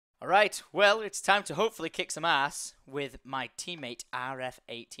Alright, well, it's time to hopefully kick some ass with my teammate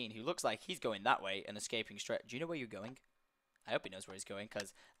RF18, who looks like he's going that way and escaping straight. Do you know where you're going? I hope he knows where he's going,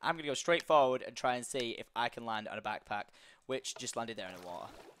 because I'm going to go straight forward and try and see if I can land on a backpack, which just landed there in the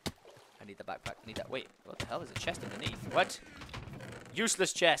water. I need the backpack. I need that. Wait, what the hell? There's a chest underneath. What?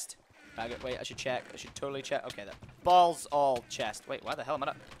 Useless chest. Wait, I should check. I should totally check. Okay, that balls all chest. Wait, why the hell am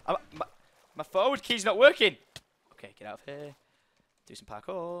I not? My forward key's not working. Okay, get out of here. Do some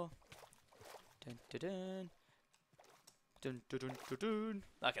parkour. Dun, dun, dun. Dun, dun, dun, dun, dun.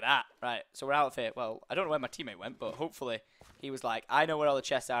 Look at that. Right, so we're out of here. Well, I don't know where my teammate went, but hopefully he was like, I know where all the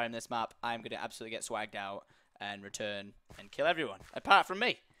chests are in this map. I'm going to absolutely get swagged out and return and kill everyone, apart from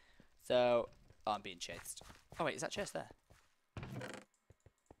me. So, oh, I'm being chased. Oh, wait, is that chest there?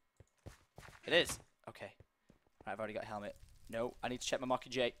 It is. Okay. Right, I've already got a helmet. No, I need to check my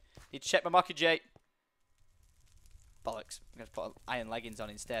Mockingjay. Need to check my Mockingjay. Bollocks. I'm going to put iron leggings on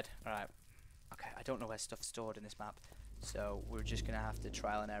instead. Alright. Okay, I don't know where stuff's stored in this map. So, we're just going to have to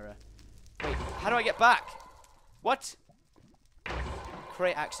trial and error. Wait, how do I get back? What?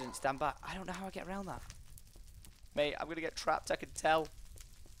 Create accident, stand back. I don't know how I get around that. Mate, I'm going to get trapped, I can tell.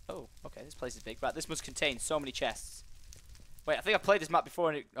 Oh, okay, this place is big. Right, this must contain so many chests. Wait, I think I've played this map before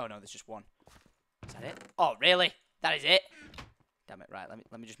and it... Oh, no, there's just one. Is that it? Oh, really? That is it? Damn it, right,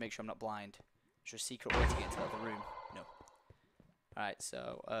 let me just make sure I'm not blind. Is there a secret way to get into the other room? No. Alright,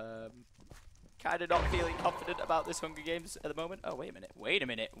 so, kind of not feeling confident about this Hunger Games at the moment. Oh, wait a minute. Wait a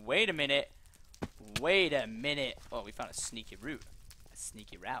minute. Wait a minute. Wait a minute. Oh, we found a sneaky route. A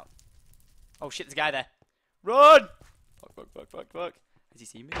sneaky route. Oh, shit, there's a guy there. Run! Fuck, fuck, fuck, fuck, fuck. Has he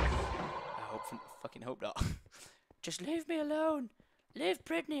seen me? I fucking hope not. Just leave me alone. Leave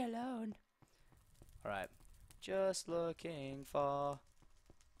Brittany alone. Alright. Just looking for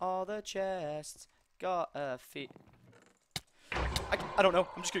all the chests. Got a feet. I don't know.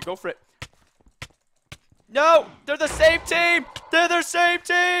 I'm just gonna go for it. No! They're the same team! They're the same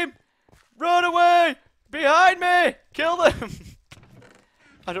team! Run away! Behind me! Kill them!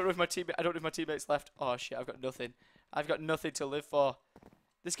 I don't know if my teammates left. Oh shit, I've got nothing. I've got nothing to live for.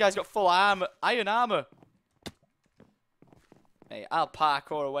 This guy's got full armor, iron armor. Hey, I'll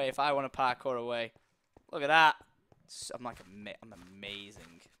parkour away if I want to parkour away. Look at that. I'm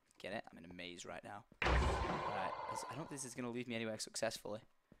amazing. Get it? I'm in a maze right now. Alright, I don't think this is going to lead me anywhere successfully.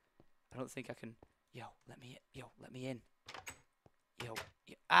 I don't think I can... Yo, let me in. Yo,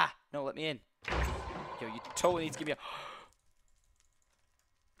 ah! No, let me in. Yo, you totally need to give me a...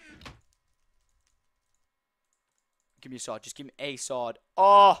 Give me a sword. Just give me a sword.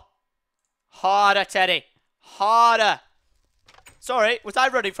 Oh! Harder, Teddy. Harder. Sorry, was I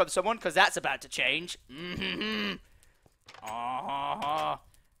running from someone? Because that's about to change. Mm-hmm. Oh.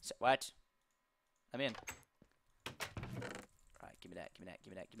 So, what? Let me in. Right, give me that, give me that,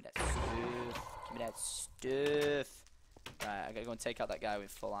 give me that, give me that stuff. Give me that stuff. Right, I gotta go and take out that guy with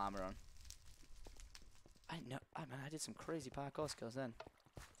full armor on. I did some crazy parkour skills then.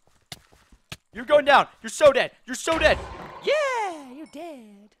 You're going down! You're so dead! You're so dead! Yeah! You're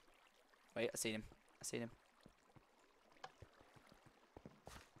dead! Wait, I seen him. I seen him.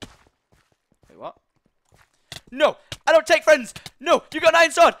 Wait, what? No! I don't take friends! No! You got an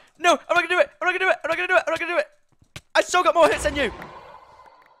iron sword! No! I'm not gonna do it! I'm not gonna do it! I'm not gonna do it! I'm not gonna do it! I still got more hits than you!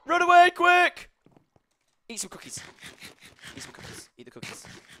 Run away, quick! Eat some cookies. Eat some cookies. Eat the cookies.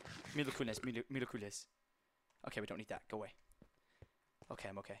 Miraculous. Okay, we don't need that. Go away. Okay,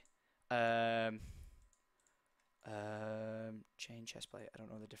 I'm okay. Chain chestplate. I don't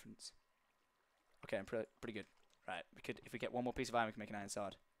know the difference. Okay, I'm pretty good. Right, if we get one more piece of iron, we can make an iron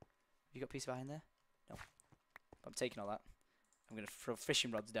sword. You got a piece of iron there? No. I'm taking all that. I'm gonna throw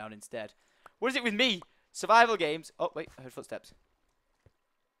fishing rods down instead. What is it with me? Survival games. Oh wait, I heard footsteps.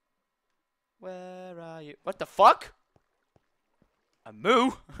 Where are you? What the fuck? A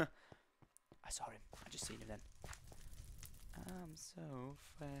moo? I saw him. I just seen him then. I'm so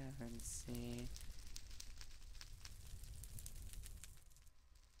fancy.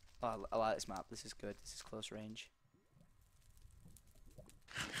 Oh, I like this map. This is good. This is close range.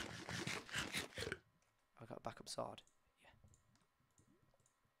 I got a backup sword. Yeah.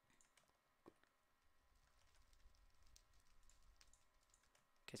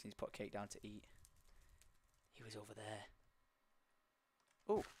 Guess I need to put cake down to eat. He was over there.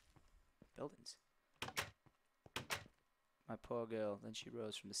 Oh, buildings. My poor girl. Then she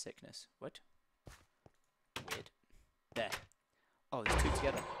rose from the sickness. What? Weird. There. Oh, there's two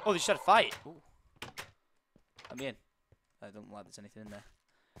together. Oh, they just had a fight. Ooh. Let me in. I don't know why there's anything in there.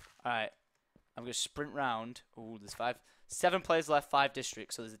 Alright. I'm going to sprint round. Ooh, there's 7 players left, 5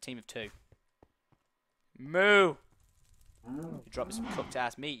 districts, so there's a team of 2. Moo! You dropped me some cooked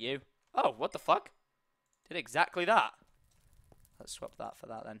ass meat, you. Oh, what the fuck? Did exactly that. Let's swap that for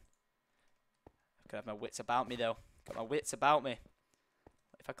that then. I've got to have my wits about me though. Got my wits about me.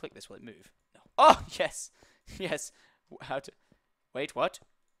 If I click this, will it move? No. Oh, yes. Yes. How to... Wait, what?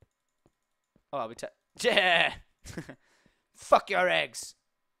 Oh, I'll be yeah! Fuck your eggs!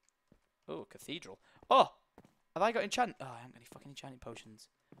 Oh, cathedral. Oh! Have I got enchant? Oh, I haven't got any fucking enchanting potions.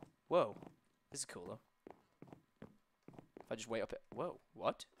 Whoa. This is cool, though. If I just wait up it... Whoa.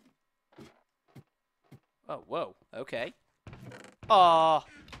 What? Oh, whoa. Okay. Aww.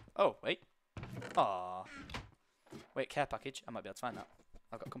 Oh, wait. Aww. Wait, care package. I might be able to find that.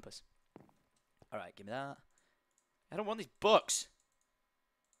 I've got a compass. Alright, give me that. I don't want these books.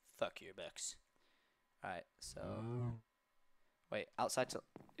 Fuck your books. Alright, so... Wait, outside to...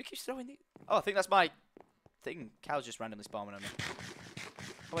 Who keeps throwing the... Oh, I think that's my thing. Cows just randomly spawning on me.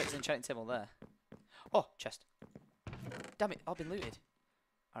 Oh, wait, there's an enchanting table there. Oh, chest. Damn it, I've been looted.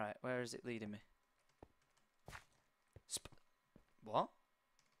 Alright, where is it leading me? What?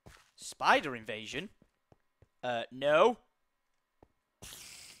 Spider invasion? No.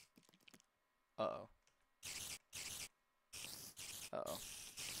 Uh-oh. Uh-oh.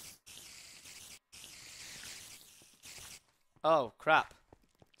 Oh, crap.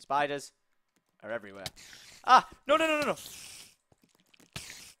 Spiders are everywhere. Ah! No, no, no, no, no!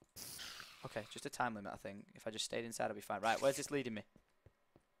 Okay, just a time limit, I think. If I just stayed inside, I'll be fine. Right, where's this leading me?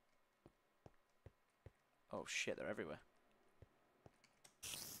 Oh, shit, they're everywhere.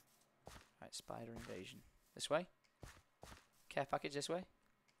 Right, spider invasion. This way? Care package this way?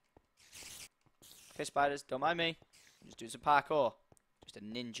 Okay, spiders, don't mind me. I'm just doing some parkour. Just a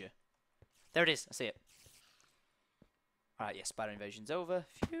ninja. There it is, I see it. Alright, yeah, spider invasion's over.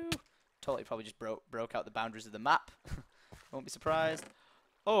 Phew. Totally probably just broke out the boundaries of the map. Won't be surprised.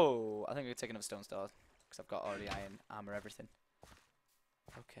 Oh, I think I'm going to take another stone star. Because I've got already iron, armor, everything.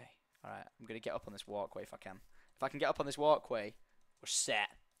 Okay. Alright, I'm going to get up on this walkway if I can. If I can get up on this walkway, we're set.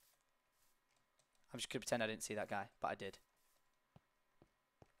 I'm just going to pretend I didn't see that guy, but I did.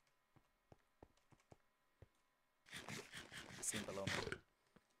 I see him below me.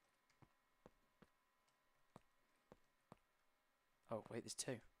 Oh, wait, there's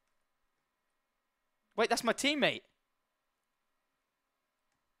two. Wait, that's my teammate!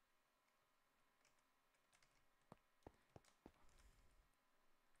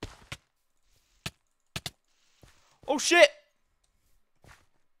 Oh, shit!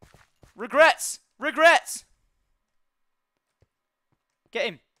 Regrets! Regrets! Get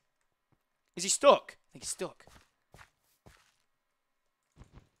him. Is he stuck? I think he's stuck.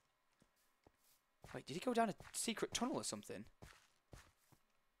 Wait, did he go down a secret tunnel or something?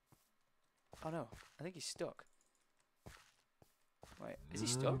 Oh no, I think he's stuck. Wait, is he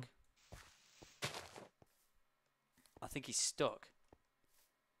stuck? I think he's stuck.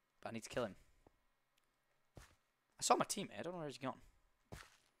 But I need to kill him. I saw my teammate, I don't know where he's gone.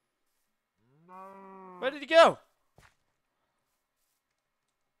 Where did he go?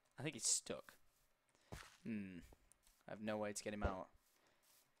 I think he's stuck. I have no way to get him out.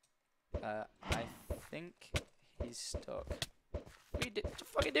 I think he's stuck. What are you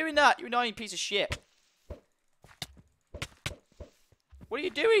fucking doing that, you annoying piece of shit? What are you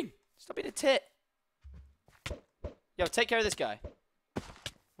doing? Stop being a tit. Yo, take care of this guy.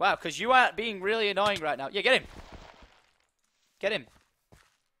 Wow, because you are being really annoying right now. Yeah, get him. Get him.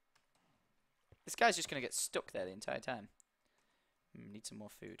 This guy's just going to get stuck there the entire time. Need some more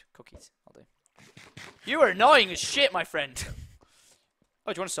food. Cookies. I'll do. You are annoying as shit, my friend.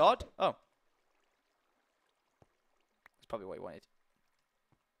 Oh, do you want a sword? Oh. That's probably what he wanted.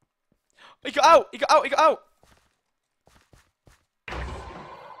 He got out! He got out! He got out!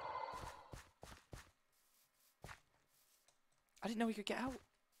 I didn't know he could get out.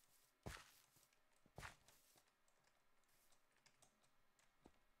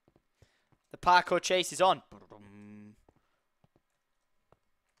 The parkour chase is on.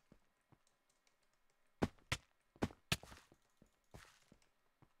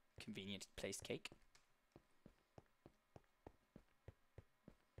 Convenient placed cake.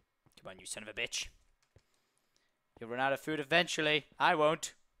 Come on, you son of a bitch. You'll run out of food eventually. I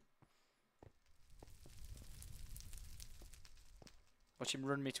won't. Watch him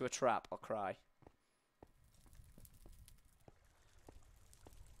run me to a trap. I'll cry.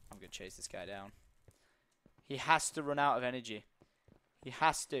 I'm going to chase this guy down. He has to run out of energy. He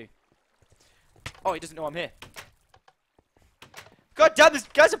has to. Oh, he doesn't know I'm here. God damn, this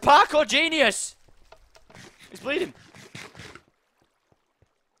guy's a parkour genius! He's bleeding.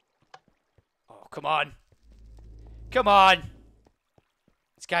 Oh, come on. Come on.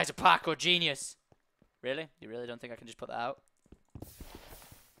 This guy's a parkour genius. Really? You really don't think I can just put that out?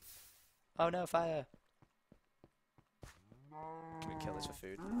 Oh no, fire! Can we kill this for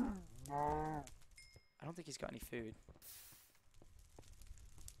food? I don't think he's got any food.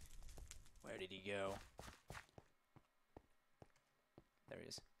 Where did he go? There he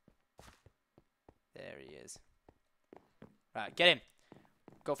is. There he is. Right, get him!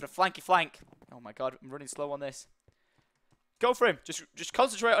 Go for the flanky flank! Oh my god, I'm running slow on this. Go for him! Just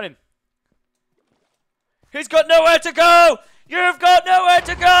concentrate on him! He's got nowhere to go! You've got nowhere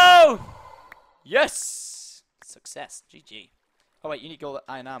to go! Yes! Success. GG. Oh wait, you need gold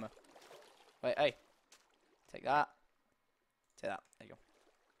iron armor. Wait, hey. Take that. Take that. There you go.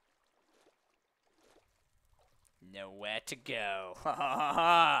 Nowhere to go. Ha ha ha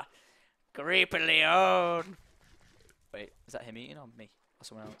ha! Creepy Leon! Wait, is that him eating or me? Or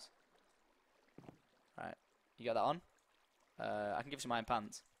someone else? Right. You got that on? I can give you some iron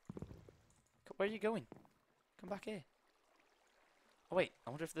pants. Where are you going? Come back here. Oh wait, I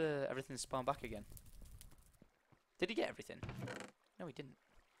wonder if everything's spawned back again. Did he get everything? No, he didn't.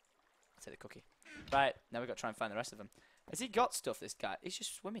 I'll take the cookie. Right, now we've got to try and find the rest of them. Has he got stuff, this guy? He's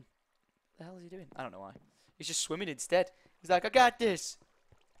just swimming. What the hell is he doing? I don't know why. He's just swimming instead. He's like, I got this.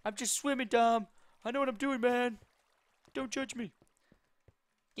 I'm just swimming, Dom. I know what I'm doing, man. Don't judge me.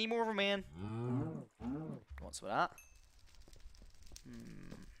 Game over, man. What's with that?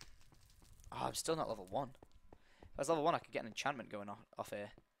 Oh, I'm still not level 1. If I was level 1, I could get an enchantment going off here.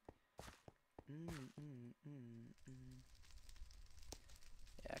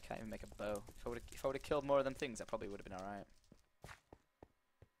 Yeah, I can't even make a bow. If I would have killed more of them things, that probably would have been alright.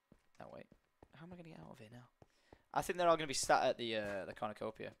 Oh wait, how am I gonna get out of here now? I think they're all gonna be sat at the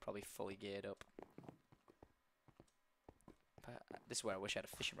cornucopia, probably fully geared up. But this is where I wish I had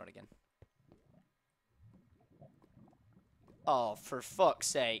a fishing rod again. Oh, for fuck's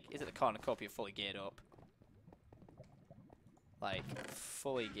sake! Is it the cornucopia fully geared up? Like,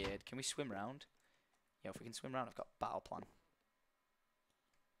 fully geared. Can we swim round? Yeah, if we can swim round, I've got battle plan.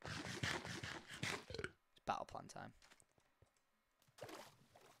 It's battle plan time.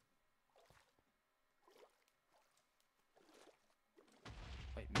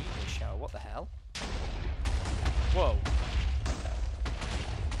 Wait, meteor shower? What the hell? Whoa.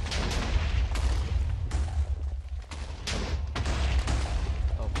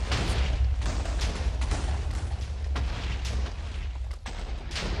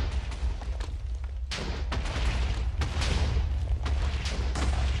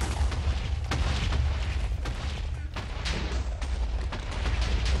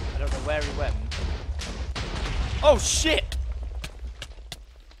 Where he went. Oh shit!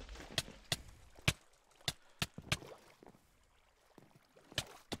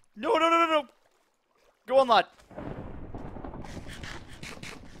 No, no, no, no, no! Go on, lad.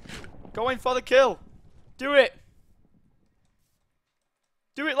 Go in for the kill. Do it.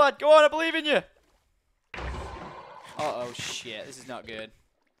 Do it, lad. Go on, I believe in you. Uh-oh, shit. This is not good.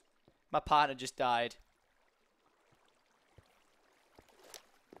 My partner just died.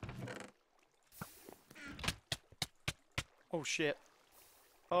 Oh shit.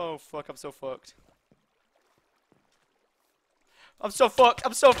 Oh fuck, I'm so fucked. I'm so fucked,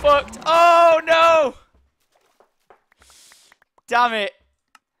 I'm so fucked. Oh no! Damn it.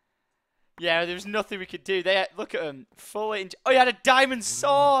 Yeah, there was nothing we could do. They had, look at him. Fully. Oh, he had a diamond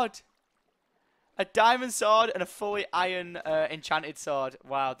sword! A diamond sword and a fully iron enchanted sword.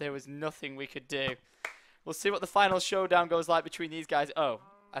 Wow, there was nothing we could do. We'll see what the final showdown goes like between these guys. Oh,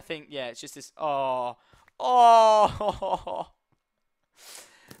 I think, yeah, it's just this. Oh. Oh!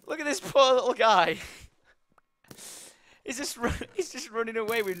 Look at this poor little guy. He's just running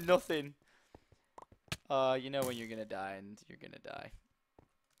away with nothing. You know when you're gonna die, and you're gonna die.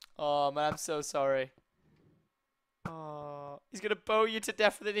 Oh man, I'm so sorry. Oh, he's gonna bow you to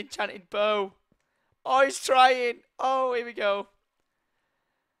death with an enchanted bow. Oh, he's trying. Oh, here we go.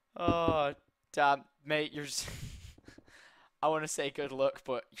 Oh, damn, mate, you're. I want to say good luck,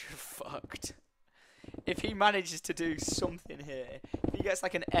 but you're fucked. If he manages to do something here, if he gets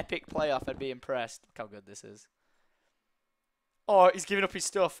like an epic playoff, I'd be impressed. Look how good this is. Oh, he's giving up his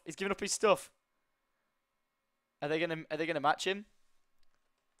stuff. He's giving up his stuff. Are they gonna match him?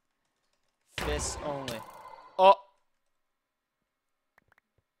 Fists only. Oh.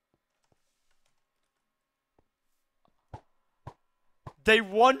 They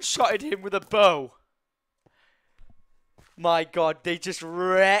one-shotted him with a bow. My god, they just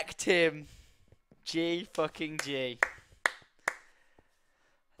wrecked him. G fucking G.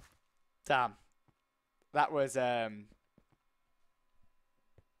 Damn. That was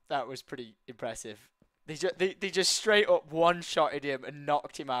pretty impressive. They just straight up one-shotted him and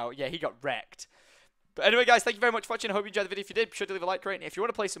knocked him out. Yeah, he got wrecked. But anyway, guys, thank you very much for watching. I hope you enjoyed the video. If you did, be sure to leave a like, rate. If you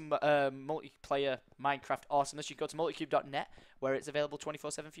want to play some multiplayer Minecraft awesomeness, you can go to multicube.net, where it's available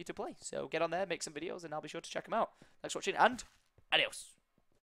 24/7 for you to play. So get on there, make some videos, and I'll be sure to check them out. Thanks for watching, and adios.